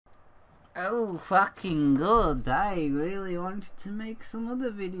Oh, fucking good. I really wanted to make some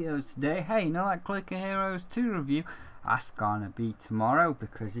other videos today. Hey, you know that Clicker Heroes 2 review? That's gonna be tomorrow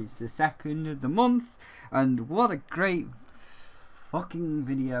because it's the 2nd of the month. And what a great fucking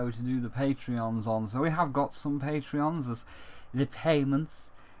video to do the Patreons on. So we have got some Patreons as the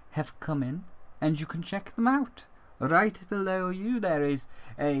payments have come in. And you can check them out. Right below you there is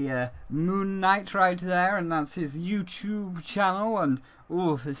a Moon Knight right there, and that's his YouTube channel, and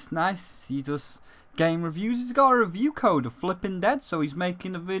oh, it's nice, he does game reviews. He's got a review code of Flippin' Dead, so he's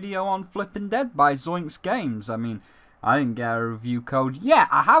making a video on Flippin' Dead by Zoinks Games. I mean, I didn't get a review code yet.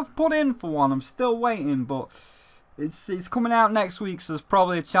 I have put in for one, I'm still waiting, but it's coming out next week, so there's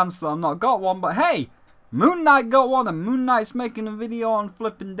probably a chance that I've not got one, but hey, Moon Knight got one, and Moon Knight's making a video on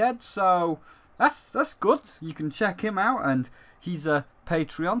Flippin' Dead, so that's good. You can check him out, and he's a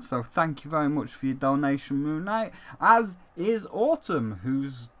Patreon, so thank you very much for your donation, Moon Knight. As is Autumn,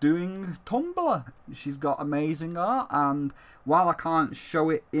 who's doing Tumblr. She's got amazing art, and while I can't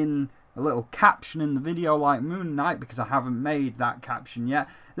show it in a little caption in the video like Moon Knight because I haven't made that caption yet,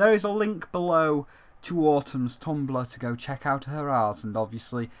 there is a link below to Autumn's Tumblr to go check out her art, and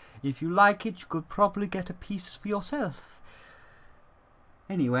obviously if you like it you could probably get a piece for yourself.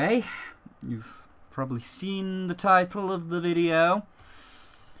 Anyway, you've probably seen the title of the video,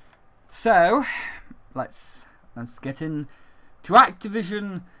 so let's get in to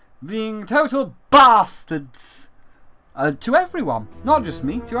Activision being total bastards to everyone, not just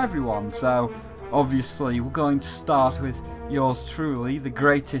me, to everyone. So obviously we're going to start with yours truly, the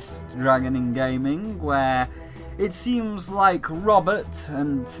greatest dragon in gaming, where it seems like Robert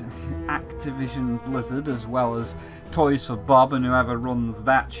and Activision Blizzard, as well as Toys for Bob and whoever runs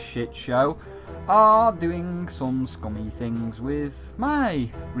that shit show, are doing some scummy things with my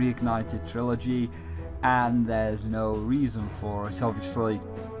Reignited Trilogy, and there's no reason for it. Obviously,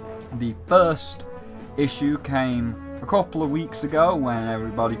 the first issue came a couple of weeks ago when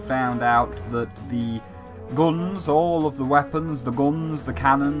everybody found out that the guns, all of the weapons, the guns, the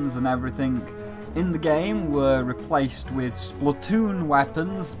cannons and everything in the game were replaced with Splatoon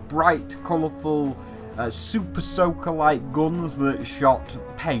weapons, bright, colourful, super soaker-like guns that shot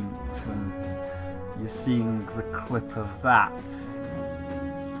paint, and you're seeing the clip of that.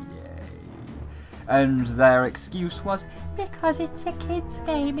 Yay. And their excuse was, because it's a kids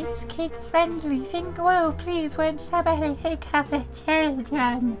game, it's kid-friendly, think, oh please won't somebody pick up the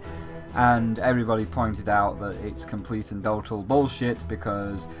children? And everybody pointed out that it's complete and total bullshit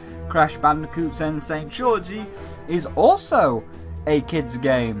because Crash Bandicoot's Insane Trilogy is also a kids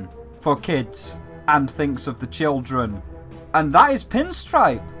game for kids and thinks of the children, and that is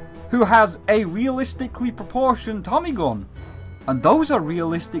Pinstripe, who has a realistically proportioned Tommy gun, and those are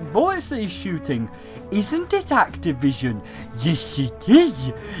realistic bullets that he's shooting, isn't it, Activision? Yes it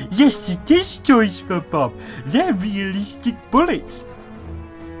is, yes it is, Toys for Bob, they're realistic bullets.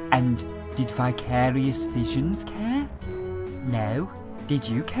 And did Vicarious Visions care? No. Did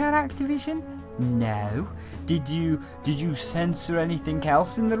you care, Activision? No. Did you censor anything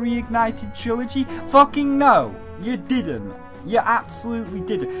else in the Reignited Trilogy? Fucking no! You didn't. You absolutely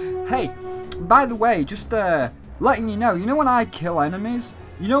didn't. Hey, by the way, just letting you know when I kill enemies,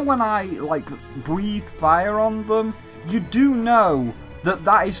 you know when I, like, breathe fire on them, you do know that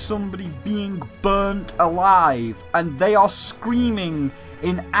that is somebody being burnt alive, and they are screaming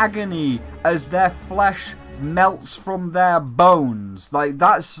in agony as their flesh melts from their bones. Like,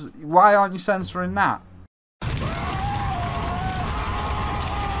 that's why aren't you censoring that?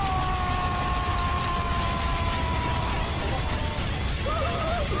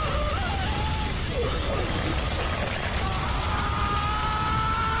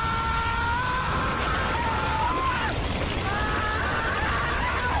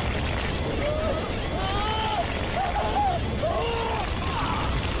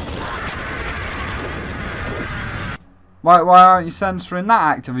 Why aren't you censoring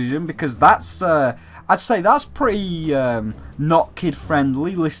that, Activision? Because that's, I'd say that's pretty not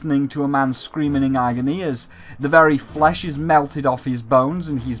kid-friendly, listening to a man screaming in agony as the very flesh is melted off his bones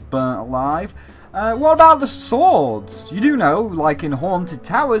and he's burnt alive. What about the swords? You do know, like in Haunted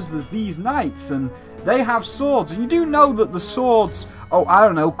Towers, there's these knights and they have swords, and you do know that the swords, oh, I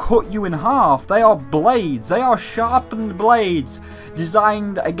don't know, cut you in half. They are blades. They are sharpened blades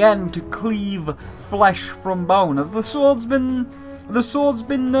designed, again, to cleave flesh from bone. Have the swords been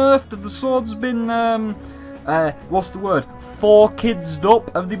nerfed? Have the swords been, what's the word? 4-kidsed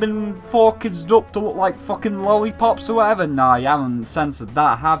up? Have they been 4-kidsed up to look like fucking lollipops or whatever? Nah, you haven't censored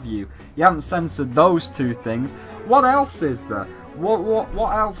that, have you? You haven't censored those two things. What else is there?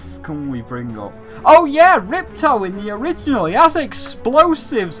 What else can we bring up? Oh yeah, Ripto in the original, he has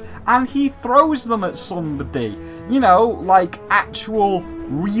explosives and he throws them at somebody. You know, like actual,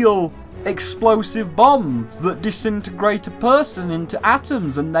 real explosive bombs that disintegrate a person into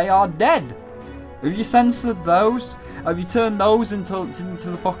atoms and they are dead. Have you censored those? Have you turned those into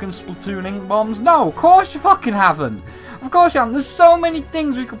the fucking Splatoon ink bombs? No, of course you fucking haven't. Of course you haven't. There's so many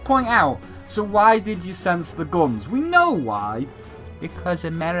things we could point out. So why did you censor the guns? We know why. Because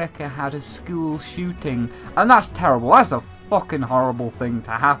America had a school shooting. And that's terrible. That's a fucking horrible thing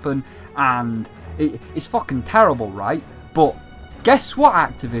to happen. And it's fucking terrible, right? But guess what,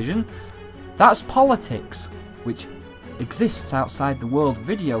 Activision? That's politics, which exists outside the world of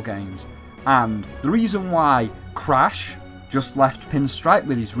video games. And the reason why Crash just left Pinstripe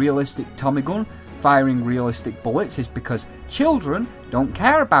with his realistic Tommy gun firing realistic bullets is because children don't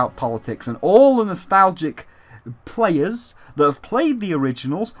care about politics, and all the nostalgic players that have played the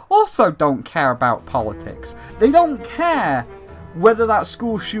originals also don't care about politics. They don't care whether that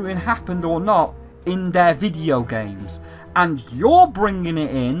school shooting happened or not in their video games. And you're bringing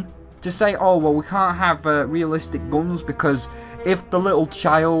it in to say, oh, well, we can't have realistic guns because if the little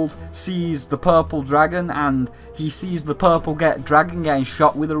child sees the purple dragon and he sees the purple dragon getting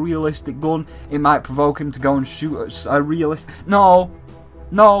shot with a realistic gun, it might provoke him to go and shoot a realistic... No,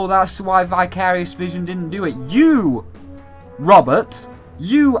 that's why Vicarious Vision didn't do it. You, Robert,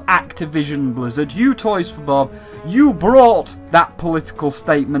 you Activision Blizzard, you Toys for Bob, you brought that political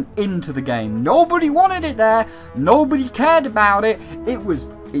statement into the game. Nobody wanted it there. Nobody cared about it. It was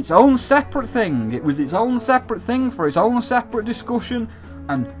its own separate thing. It was its own separate thing for its own separate discussion.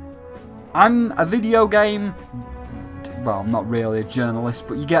 And I'm a video game... Well, I'm not really a journalist,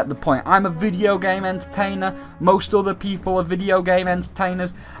 but you get the point. I'm a video game entertainer. Most other people are video game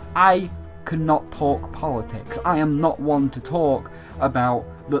entertainers. I cannot talk politics. I am not one to talk about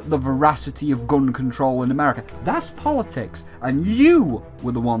the veracity of gun control in America. That's politics. And you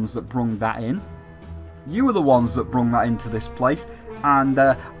were the ones that brung that in. You were the ones that brung that into this place. And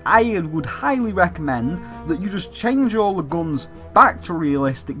I would highly recommend that you just change all the guns back to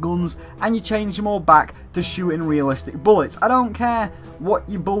realistic guns and you change them all back to shooting realistic bullets. I don't care what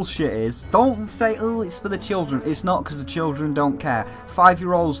your bullshit is. Don't say, oh, it's for the children. It's not, because the children don't care.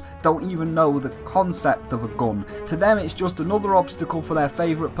 5-year-olds don't even know the concept of a gun. To them, it's just another obstacle for their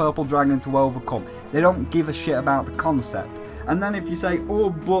favourite purple dragon to overcome. They don't give a shit about the concept. And then if you say,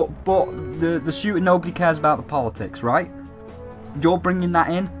 oh, but the shooting, nobody cares about the politics, right? You're bringing that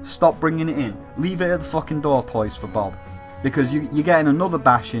in, stop bringing it in. Leave it at the fucking door, Toys for Bob. Because you're getting another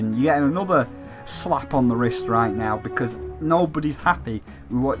bashing, you're getting another slap on the wrist right now because nobody's happy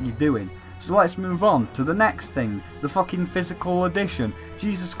with what you're doing. So let's move on to the next thing, the fucking physical edition.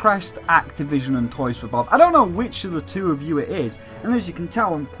 Jesus Christ, Activision and Toys for Bob. I don't know which of the two of you it is, and as you can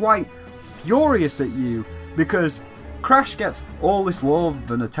tell, I'm quite furious at you because Crash gets all this love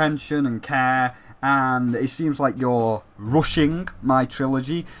and attention and care, and it seems like you're rushing my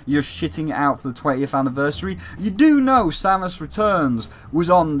trilogy. You're shitting it out for the 20th anniversary. You do know Samus Returns was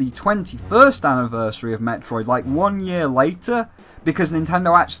on the 21st anniversary of Metroid, like 1 year later, because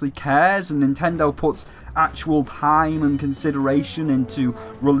Nintendo actually cares and Nintendo puts actual time and consideration into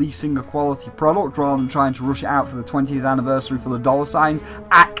releasing a quality product rather than trying to rush it out for the 20th anniversary for the dollar signs.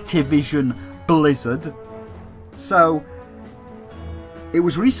 Activision Blizzard. So it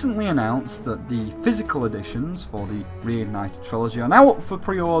was recently announced that the physical editions for the Reignited Trilogy are now up for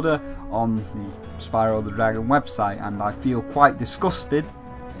pre-order on the Spyro the Dragon website, and I feel quite disgusted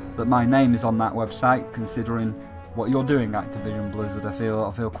that my name is on that website, considering what you're doing, Activision Blizzard. I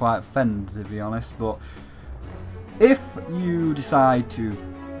feel quite offended, to be honest. But if you decide to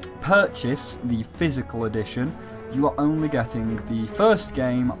purchase the physical edition, you are only getting the first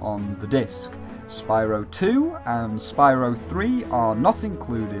game on the disc. Spyro 2 and Spyro 3 are not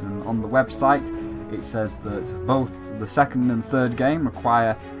included, and on the website it says that both the second and third game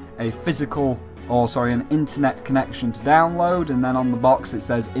require a an internet connection to download, and then on the box it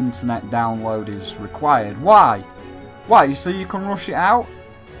says internet download is required. Why? Why? So you can rush it out?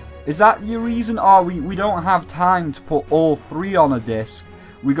 Is that your reason? Oh, we don't have time to put all 3 on a disc.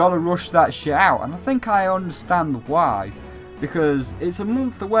 We gotta rush that shit out, and I think I understand why. Because it's a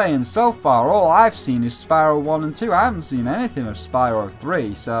month away, and so far all I've seen is Spyro 1 and 2. I haven't seen anything of Spyro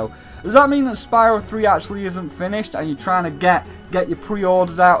 3. So does that mean that Spyro 3 actually isn't finished and you're trying to get your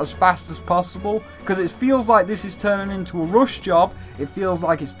pre-orders out as fast as possible? Because it feels like this is turning into a rush job. It feels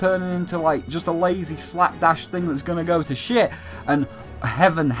like it's turning into like just a lazy slapdash thing that's going to go to shit. And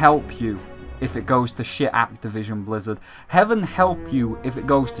heaven help you if it goes to shit, Activision Blizzard. Heaven help you if it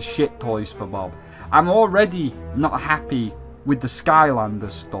goes to shit, Toys for Bob. I'm already not happy with the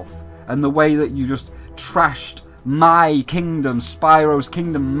Skylanders stuff and the way that you just trashed my kingdom, Spyro's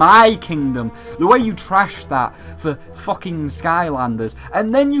kingdom, my kingdom, the way you trashed that for fucking Skylanders,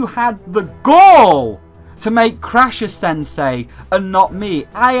 and then you had the gall to make Crash a sensei and not me.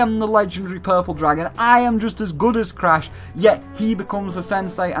 I am the legendary purple dragon, I am just as good as Crash, yet he becomes a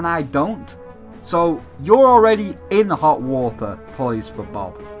sensei and I don't. So you're already in hot water, Toys for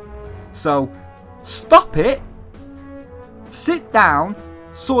Bob. So stop it, sit down,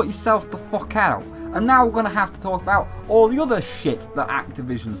 sort yourself the fuck out. And now we're going to have to talk about all the other shit that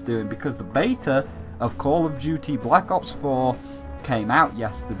Activision's doing, because the beta of Call of Duty Black Ops 4 came out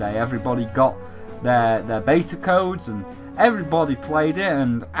yesterday. Everybody got their beta codes and everybody played it,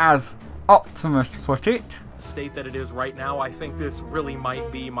 and as Optimus put it, state that it is right now, I think this really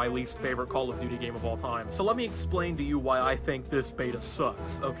might be my least favorite Call of Duty game of all time. So let me explain to you why I think this beta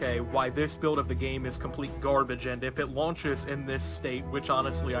sucks, okay? Why this build of the game is complete garbage, and if it launches in this state, which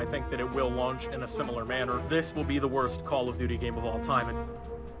honestly I think that it will launch in a similar manner, this will be the worst Call of Duty game of all time. And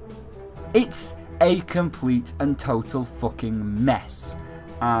it's a complete and total fucking mess.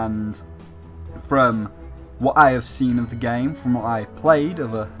 And from what I have seen of the game, from what I played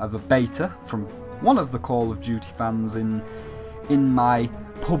of a beta, from one of the Call of Duty fans in my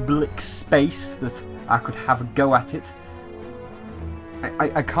public space that I could have a go at it,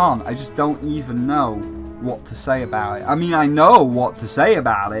 I can't. I just don't even know what to say about it. I mean, I know what to say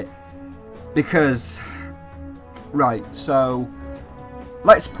about it because, right, so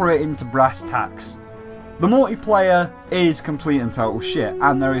let's put it into brass tacks. The multiplayer is complete and total shit,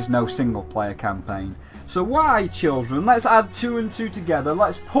 and there is no single player campaign. So why, children, let's add 2 and 2 together,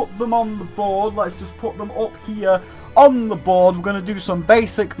 let's put them on the board, let's just put them up here on the board. We're going to do some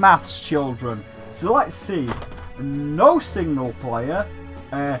basic maths, children. So let's see, no single player,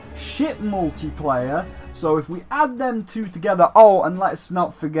 shit multiplayer, so if we add them 2 together, oh, and let's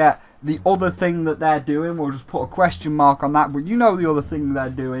not forget the other thing that they're doing, we'll just put a question mark on that, but you know the other thing they're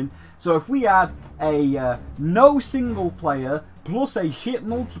doing. So if we add a no single player plus a shit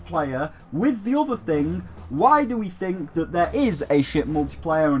multiplayer with the other thing, why do we think that there is a shit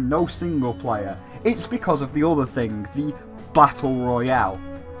multiplayer and no single player? It's because of the other thing, the Battle Royale.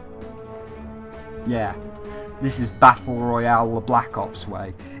 Yeah, this is Battle Royale the Black Ops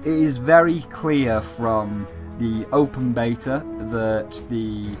way. It is very clear from the open beta that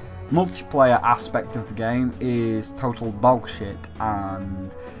the multiplayer aspect of the game is total dog shit,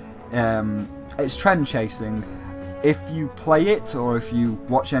 and it's trend chasing. If you play it, or if you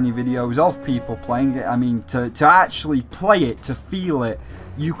watch any videos of people playing it, I mean, to actually play it, to feel it,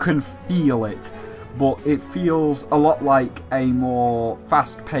 you can feel it. But it feels a lot like a more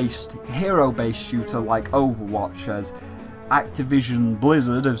fast-paced, hero-based shooter like Overwatch, as Activision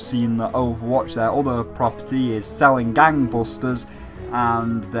Blizzard have seen that Overwatch, their other property, is selling gangbusters,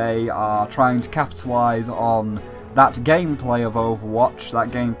 and they are trying to capitalise on that gameplay of Overwatch, that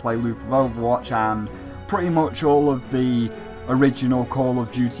gameplay loop of Overwatch, and pretty much all of the original Call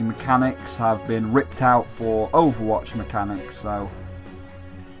of Duty mechanics have been ripped out for Overwatch mechanics, so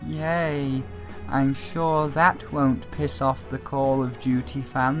yay. I'm sure that won't piss off the Call of Duty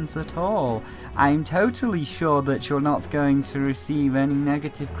fans at all. I'm totally sure that you're not going to receive any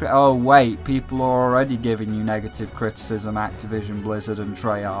negative oh wait, people are already giving you negative criticism, Activision, Blizzard and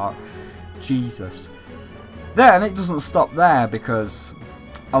Treyarch. Jesus. Then it doesn't stop there, because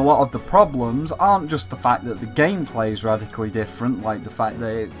a lot of the problems aren't just the fact that the gameplay is radically different, like the fact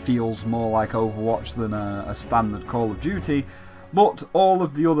that it feels more like Overwatch than a standard Call of Duty, but all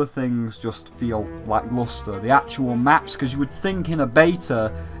of the other things just feel lackluster. The actual maps, because you would think in a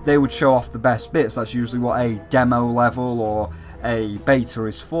beta they would show off the best bits. That's usually what a demo level or a beta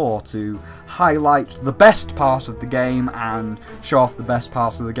is for, to highlight the best part of the game and show off the best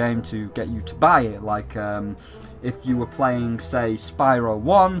parts of the game to get you to buy it. Like if you were playing, say, Spyro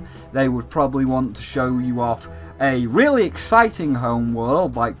 1, they would probably want to show you off a really exciting home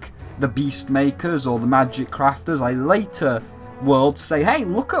world like the Beast Makers or the Magic Crafters. A later world to say, hey,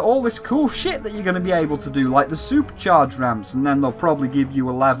 look at all this cool shit that you're going to be able to do, like the supercharge ramps, and then they'll probably give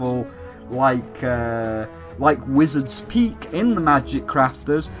you a level like Wizard's Peak in the Magic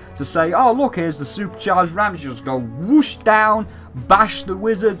Crafters to say, oh look, here's the supercharged ramps, you just go whoosh down, bash the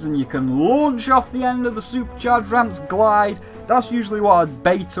wizards, and you can launch off the end of the supercharged ramps, glide. That's usually what a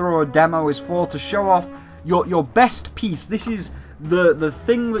beta or a demo is for, to show off your best piece. This is the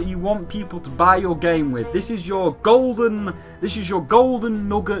thing that you want people to buy your game with. This is your golden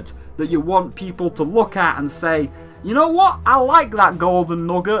nugget that you want people to look at and say, you know what, I like that golden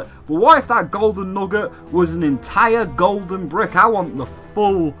nugget, but what if that golden nugget was an entire golden brick? I want the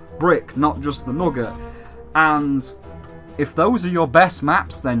full brick, not just the nugget. And if those are your best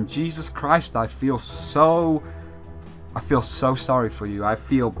maps, then Jesus Christ, I feel so sorry for you. I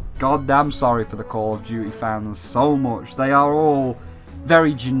feel goddamn sorry for the Call of Duty fans so much. They are all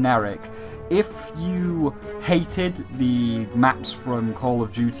very generic. If you hated the maps from Call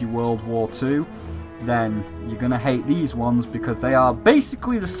of Duty World War II, then you're gonna hate these ones because they are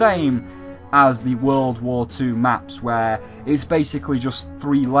basically the same as the World War II maps, where it's basically just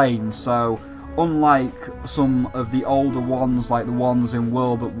 3 lanes. So unlike some of the older ones, like the ones in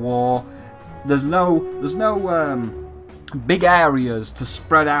World at War, there's no big areas to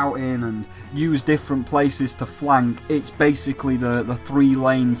spread out in and use different places to flank. It's basically the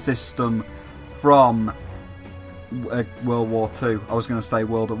 3-lane system from World War II. I was going to say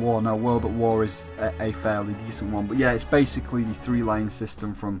World at War. No, World at War is a fairly decent one. But yeah, it's basically the 3-lane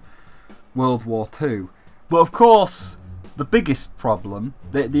system from World War II. But of course, the biggest problem,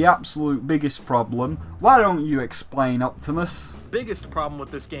 the absolute biggest problem, why don't you explain, Optimus? Biggest problem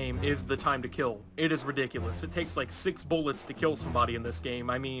with this game is the time to kill. It is ridiculous. It takes like 6 bullets to kill somebody in this game.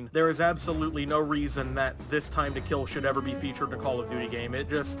 I mean, there is absolutely no reason that this time to kill should ever be featured in a Call of Duty game.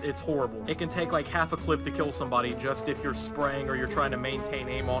 It's horrible. It can take like half a clip to kill somebody just if you're spraying or you're trying to maintain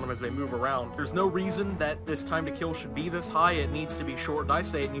aim on them as they move around. There's no reason that this time to kill should be this high. It needs to be shortened. I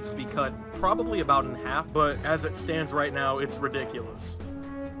say it needs to be cut probably about in half, but as it stands right now, it's ridiculous.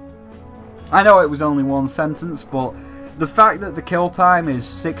 I know it was only 1 sentence, but the fact that the kill time is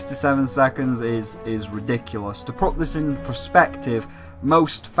 6 to 7 seconds is ridiculous. To put this in perspective,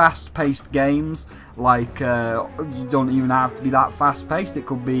 most fast-paced games, like, you don't even have to be that fast-paced. It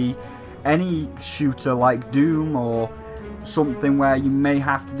could be any shooter like Doom or something where you may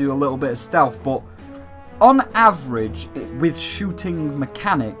have to do a little bit of stealth. But on average, with shooting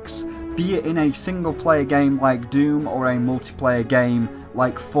mechanics, be it in a single-player game like Doom or a multiplayer game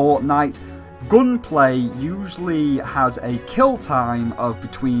like Fortnite, gunplay usually has a kill time of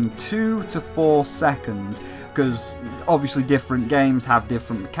between 2 to 4 seconds, because obviously different games have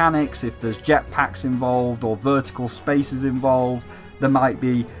different mechanics. If there's jetpacks involved or vertical spaces involved, there might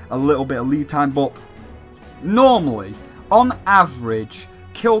be a little bit of lead time, but normally, on average,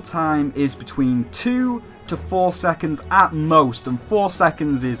 kill time is between 2 to 4 seconds at most, and 4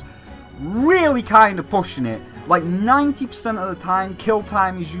 seconds is really kind of pushing it. Like 90% of the time, kill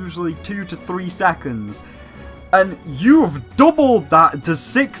time is usually 2 to 3 seconds. And you've doubled that to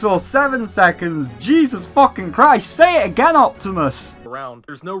 6 or 7 seconds. Jesus fucking Christ. Say it again, Optimus.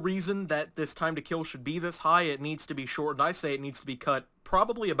 There's no reason that this time to kill should be this high. It needs to be shortened. I say it needs to be cut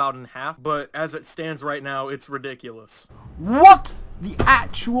probably about in half. But as it stands right now, it's ridiculous. What the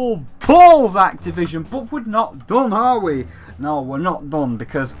actual balls, Activision? But we're not done, are we? No, we're not done,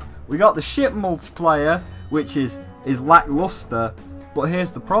 because we got the shit multiplayer, which is lackluster, but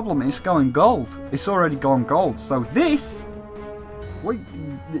here's the problem: it's going gold. It's already gone gold. So this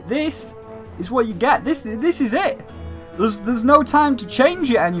is what you get. This is it. There's no time to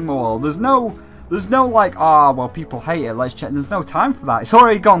change it anymore. There's no like, well, people hate it, let's check. There's no time for that. It's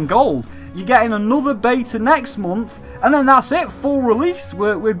already gone gold. You're getting another beta next month, and then that's it. Full release.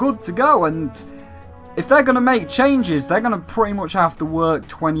 We're good to go. And if they're going to make changes, they're going to pretty much have to work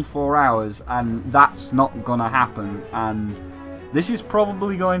 24 hours, and that's not going to happen. And this is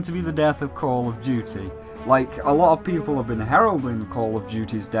probably going to be the death of Call of Duty. Like, a lot of people have been heralding Call of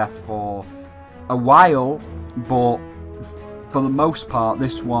Duty's death for a while, but for the most part,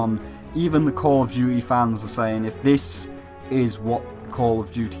 this one, even the Call of Duty fans are saying, if this is what Call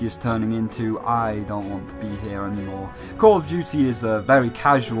of Duty is turning into, I don't want to be here anymore. Call of Duty is a very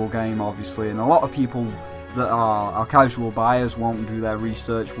casual game, obviously, and a lot of people that are casual buyers won't do their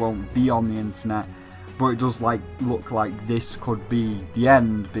research, won't be on the internet, but it does look like this could be the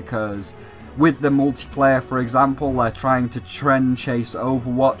end, because with the multiplayer, for example, they're trying to trend chase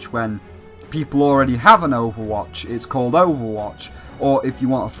Overwatch when people already have an Overwatch. It's called Overwatch. Or if you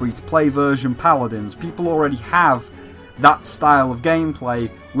want a free-to-play version, Paladins. People already have that style of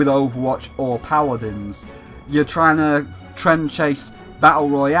gameplay with Overwatch or Paladins. You're trying to trend chase Battle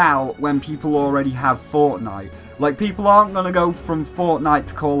Royale when people already have Fortnite. Like, people aren't going to go from Fortnite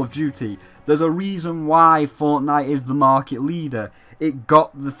to Call of Duty. There's a reason why Fortnite is the market leader. It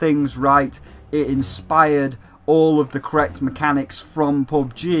got the things right. It inspired all of the correct mechanics from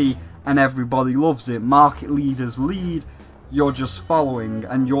PUBG, and everybody loves it. Market leaders lead. You're just following,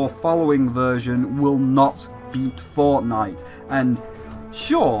 and your following version will not beat Fortnite. And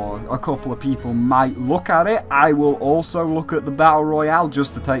sure, a couple of people might look at it. I will also look at the Battle Royale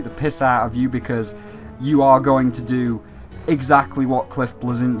just to take the piss out of you, because you are going to do exactly what Cliff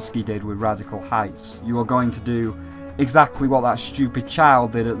Bleszinski did with Radical Heights. You are going to do exactly what that stupid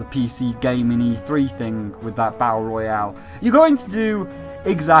child did at the PC Gaming E3 thing with that Battle Royale. You're going to do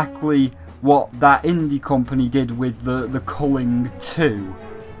exactly what that indie company did with the Culling 2.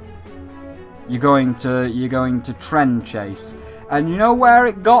 You're going to trend chase. And you know where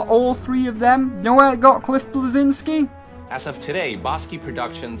it got all three of them? You know where it got Cliff Bleszinski? As of today, Bosky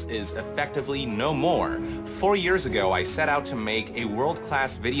Productions is effectively no more. 4 years ago, I set out to make a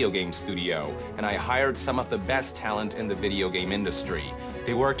world-class video game studio, and I hired some of the best talent in the video game industry.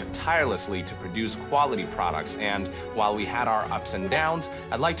 They worked tirelessly to produce quality products, and while we had our ups and downs,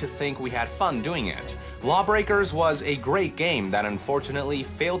 I'd like to think we had fun doing it. Lawbreakers was a great game that unfortunately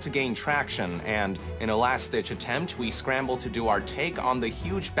failed to gain traction, and in a last-ditch attempt, we scrambled to do our take on the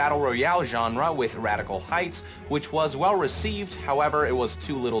huge Battle Royale genre with Radical Heights, which was well received, however, it was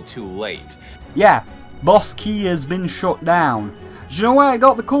too little too late. Yeah, Boss Key has been shut down. Do you know where I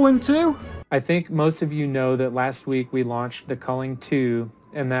got the Culling 2? I think most of you know that last week we launched the Culling 2,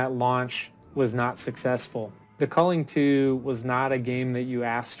 and that launch was not successful. The Culling 2 was not a game that you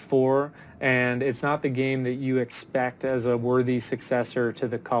asked for, and it's not the game that you expect as a worthy successor to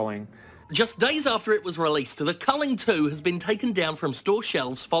the Culling. Just days after it was released, The Culling 2 has been taken down from store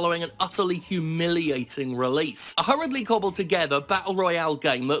shelves following an utterly humiliating release. A hurriedly cobbled together Battle Royale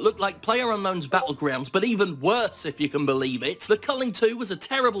game that looked like PlayerUnknown's Battlegrounds, but even worse if you can believe it. The Culling 2 was a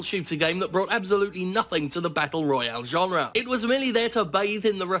terrible shooter game that brought absolutely nothing to the Battle Royale genre. It was merely there to bathe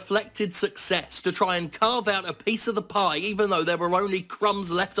in the reflected success, to try and carve out a piece of the pie even though there were only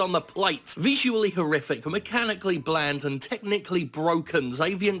crumbs left on the plate. Visually horrific, mechanically bland and technically broken,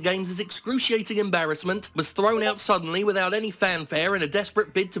 Deviant Games' excruciating embarrassment was thrown out suddenly without any fanfare in a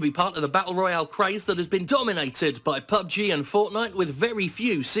desperate bid to be part of the Battle Royale craze that has been dominated by PUBG and Fortnite with very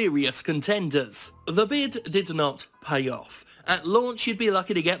few serious contenders. The bid did not pay off. At launch, you'd be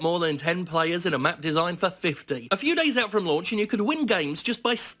lucky to get more than 10 players in a map designed for 50. A few days out from launch and you could win games just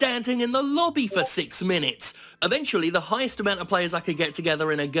by standing in the lobby for 6 minutes. Eventually, the highest amount of players I could get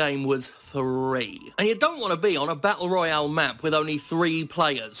together in a game was 3. And you don't want to be on a Battle Royale map with only 3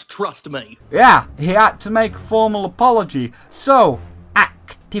 players, trust me. Yeah, he had to make a formal apology. So,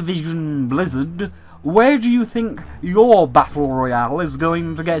 Activision Blizzard, where do you think your Battle Royale is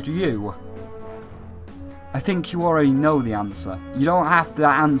going to get you? I think you already know the answer. You don't have to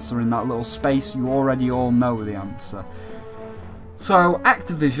answer in that little space, you already all know the answer. So,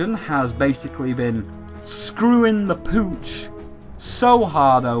 Activision has basically been screwing the pooch so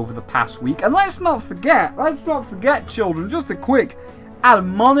hard over the past week. And let's not forget children, just a quick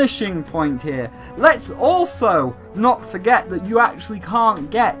admonishing point here. Let's also not forget that you actually can't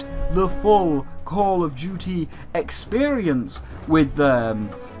get the full Call of Duty experience with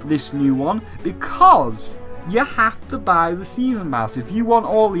this new one, because you have to buy the season pass. If you want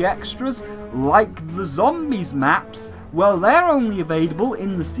all the extras, like the zombies maps, well, they're only available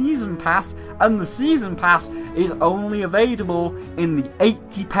in the season pass, and the season pass is only available in the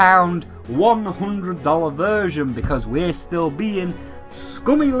 £80 $100 version, because we're still being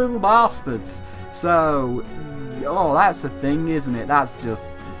scummy little bastards. So, oh, that's the thing, isn't it? That's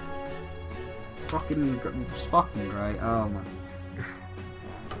just fucking great. Oh my.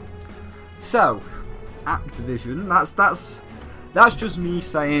 So, Activision, that's just me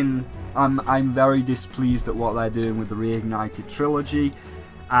saying I'm very displeased at what they're doing with the Reignited Trilogy,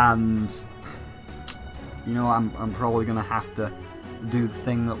 and you know, I'm probably gonna have to do the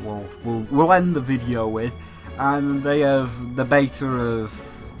thing that we'll end the video with, and they have the beta of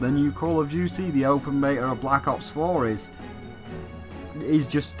the new Call of Duty, the open beta of Black Ops 4 is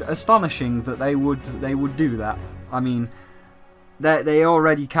just astonishing that they would do that. I mean, they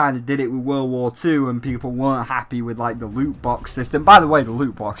already kind of did it with World War II, and people weren't happy with like the loot box system. By the way, the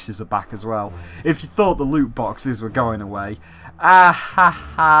loot boxes are back as well. If you thought the loot boxes were going away,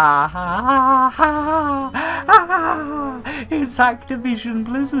 it's Activision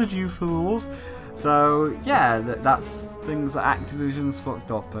Blizzard, you fools. So yeah, that's things that Activision's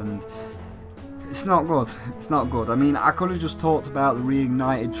fucked up, and it's not good. It's not good. I mean, I could have just talked about the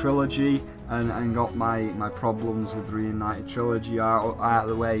Reignited Trilogy and got my problems with the Reignited Trilogy out of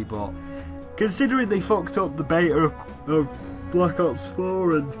the way, but considering they fucked up the beta of Black Ops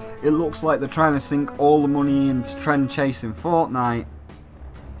 4 and it looks like they're trying to sink all the money into trend chasing Fortnite,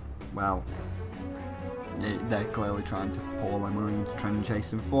 well, they're clearly trying to pour their money into trend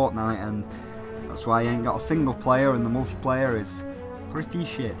chasing Fortnite, and that's why you ain't got a single player and the multiplayer is pretty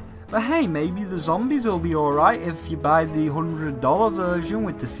shit. But hey, maybe the zombies will be alright if you buy the $100 version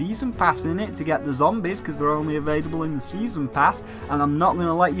with the season pass in it to get the zombies, because they're only available in the season pass, and I'm not going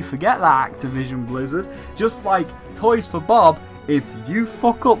to let you forget that, Activision Blizzard. Just like Toys for Bob, if you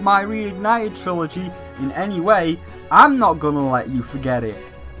fuck up my Reignited Trilogy, in any way, I'm not gonna let you forget it.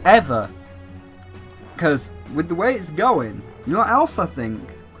 Ever. Because with the way it's going, you know what else I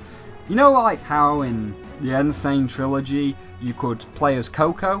think? You know like how in the Insane Trilogy you could play as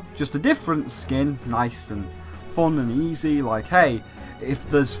Coco? Just a different skin, nice and fun and easy. Like, hey, if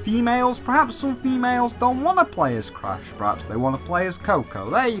there's females, perhaps some females don't want to play as Crash. Perhaps they want to play as Coco.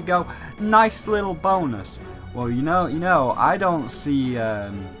 There you go. Nice little bonus. Well, you know, I don't see,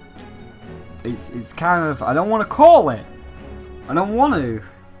 it's kind of, I don't want to call it. I don't want to,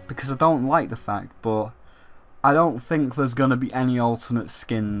 because I don't like the fact, but I don't think there's going to be any alternate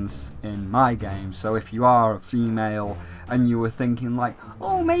skins in my game. So if you are a female and you were thinking like,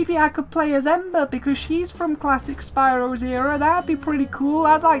 oh, maybe I could play as Ember because she's from classic Spyro's era, that'd be pretty cool.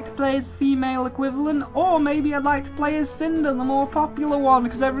 I'd like to play as female equivalent. Or maybe I'd like to play as Cinder, the more popular one,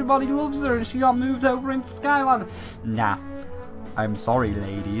 because everybody loves her and she got moved over into Skyline. Nah, I'm sorry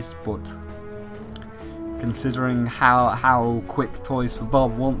ladies, but considering how quick Toys for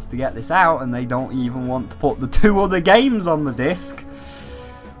Bob wants to get this out, and they don't even want to put the 2 other games on the disc,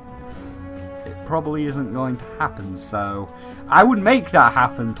 it probably isn't going to happen. So I would make that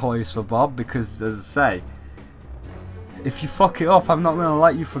happen, Toys for Bob, because as I say, if you fuck it up, I'm not going to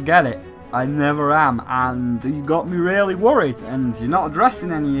let you forget it. I never am, and you got me really worried, and you're not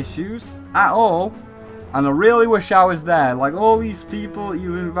addressing any issues at all, and I really wish I was there. Like all these people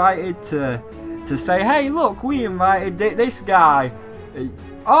you invited to say, hey look, we invited this guy.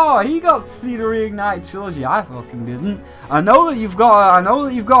 Oh, he got to see the Reignited Trilogy. I fucking didn't. I know that you've got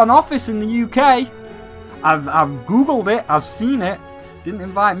an office in the UK. I've googled it. I've seen it. Didn't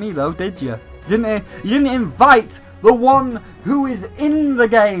invite me though, did you? You didn't invite the one who is in the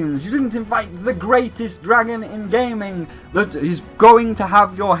games. You didn't invite the greatest dragon in gaming that is going to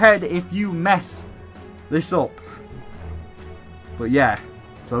have your head if you mess this up. But yeah,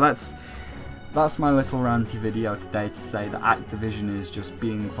 so that's my little ranty video today to say that Activision is just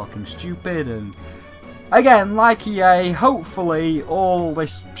being fucking stupid, and again, like EA, hopefully all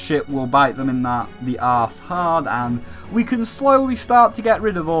this shit will bite them in the arse hard, and we can slowly start to get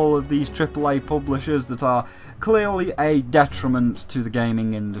rid of all of these AAA publishers that are clearly a detriment to the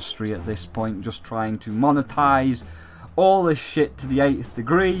gaming industry at this point, just trying to monetize all this shit to the 8th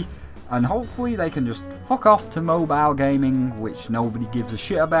degree. And hopefully they can just fuck off to mobile gaming, which nobody gives a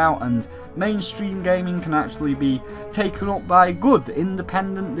shit about, and mainstream gaming can actually be taken up by good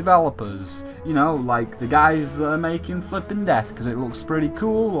independent developers. You know, like the guys that are making Flippin' Death because it looks pretty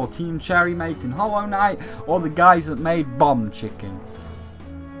cool, or Team Cherry making Hollow Knight, or the guys that made Bomb Chicken.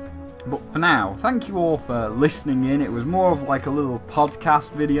 But for now, thank you all for listening in. It was more of like a little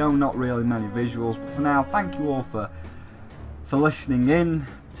podcast video, not really many visuals, but for now, thank you all for listening in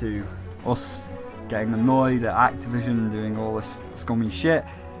to us getting annoyed at Activision doing all this scummy shit,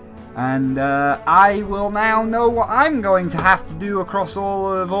 and I will now know what I'm going to have to do across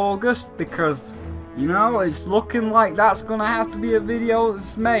all of August, because you know it's looking like that's gonna have to be a video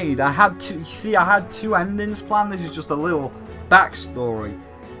that's made. I had 2 endings planned. This is just a little backstory.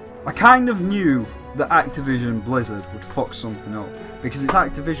 I kind of knew that Activision Blizzard would fuck something up, because it's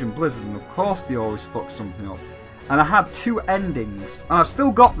Activision Blizzard and of course they always fuck something up. And I had 2 endings, and I've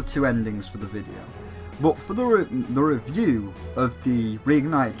still got the 2 endings for the video. But for the review of the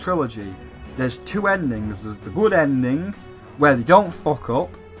Reignited Trilogy, there's 2 endings. There's the good ending, where they don't fuck up,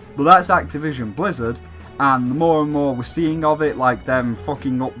 but that's Activision Blizzard, and the more and more we're seeing of it, like them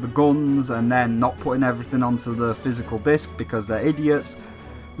fucking up the guns and then not putting everything onto the physical disc because they're idiots,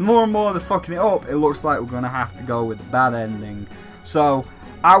 the more and more they're fucking it up, it looks like we're going to have to go with the bad ending. So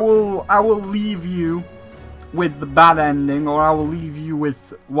I will leave you with the bad ending, or I will leave you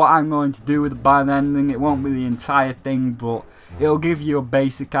with what I'm going to do with the bad ending. It won't be the entire thing, but it'll give you a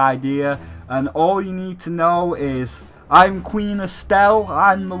basic idea, and all you need to know is I'm Queen Estelle.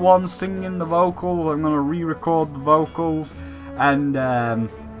 I'm the one singing the vocals. I'm going to re-record the vocals, and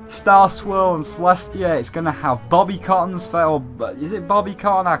Star Swirl and Celestia, it's going to have Bobby Cotton's face, or is it Bobby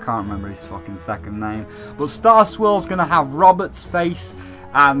Cotton? I can't remember his fucking second name, but Star Swirl's going to have Robert's face,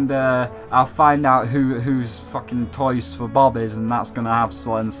 and I'll find out whose fucking Toys for Bob is, and that's gonna have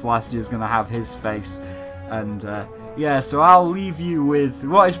Celestia's gonna have his face, and yeah, so I'll leave you with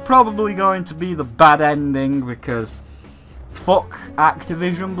what is probably going to be the bad ending, because fuck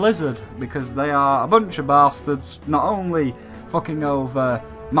Activision Blizzard, because they are a bunch of bastards, not only fucking over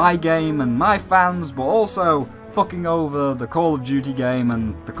my game and my fans, but also fucking over the Call of Duty game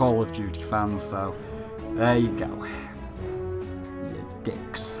and the Call of Duty fans. So there you go.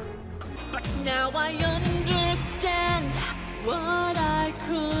 Dicks. But now I understand what I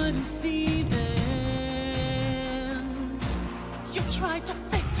couldn't see then. You tried to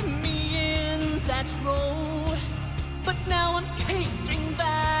fit me in that role. But now I'm taking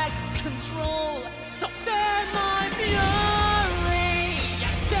back control. So bear my fury,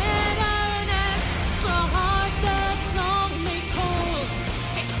 bitterness, the heart that's long made cold.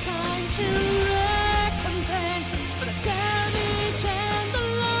 It's time to recompense for the damage and the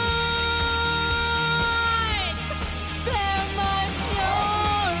lies. Bear my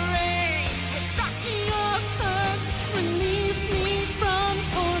fury, take back your curse, release me from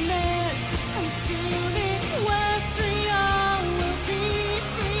torment, and soon in Westria will be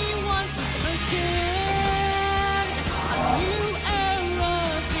free once again. A new era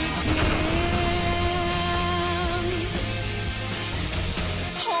begins.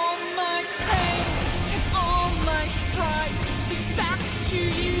 All my pain and all my strife, lead back to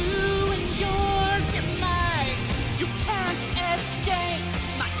you.